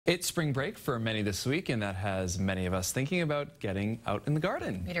It's spring break for many this week, and that has many of us thinking about getting out in the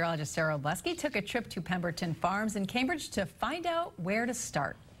garden. Meteorologist Wroblewski took a trip to Pemberton Farms in Cambridge to find out where to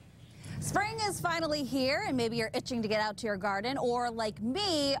start. Spring is finally here, and maybe you're itching to get out to your garden, or like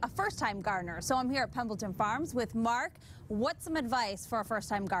me, a first-time gardener. So I'm here at Pemberton Farms with Mark. What's some advice for a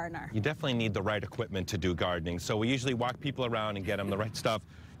first-time gardener? You definitely need the right equipment to do gardening. So we usually walk people around and get them the right stuff.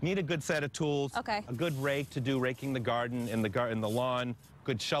 Need a good set of tools, okay, a good rake to do raking the garden and the lawn,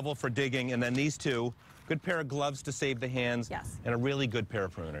 good shovel for digging, and then these two, good pair of gloves to save the hands, yes, and a really good pair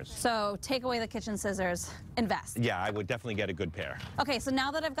of pruners. So take away the kitchen scissors, invest. Yeah, I would definitely get a good pair. Okay, so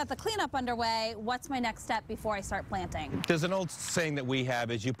now that I've got the cleanup underway, what's my next step before I start planting? There's an old saying that we have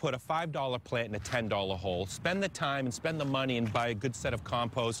is you put a $5 plant in a $10 hole. Spend the time and spend the money and buy a good set of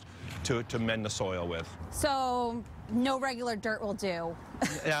compost to mend the soil with. So no regular dirt will do.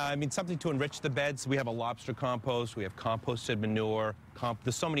 I mean, something to enrich the beds. We have a lobster compost, we have composted manure,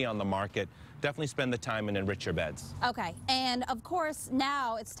 there's so many on the market. Definitely spend the time and enrich your beds. Okay, and of course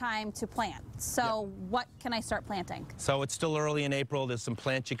now it's time to plant. So yep, what can I start planting? So it's still early in April. There's some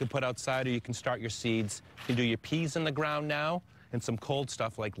plants you can put outside, or you can start your seeds. You can do your peas in the ground now and some cold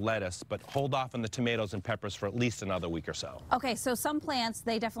stuff like lettuce, but hold off on the tomatoes and peppers for at least another week or so. Okay, so some plants,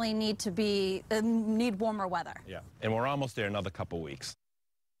 they definitely need to be, need warmer weather. Yeah, and we're almost there, another couple weeks.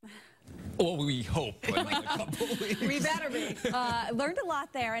 Well, we hope another couple weeks. We better be. Learned a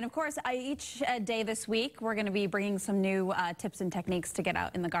lot there, and of course, each day this week, we're going to be bringing some new tips and techniques to get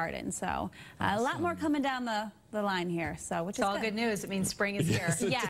out in the garden. So a lot more coming down the line here, so which is all good news. It means spring is here. Yeah.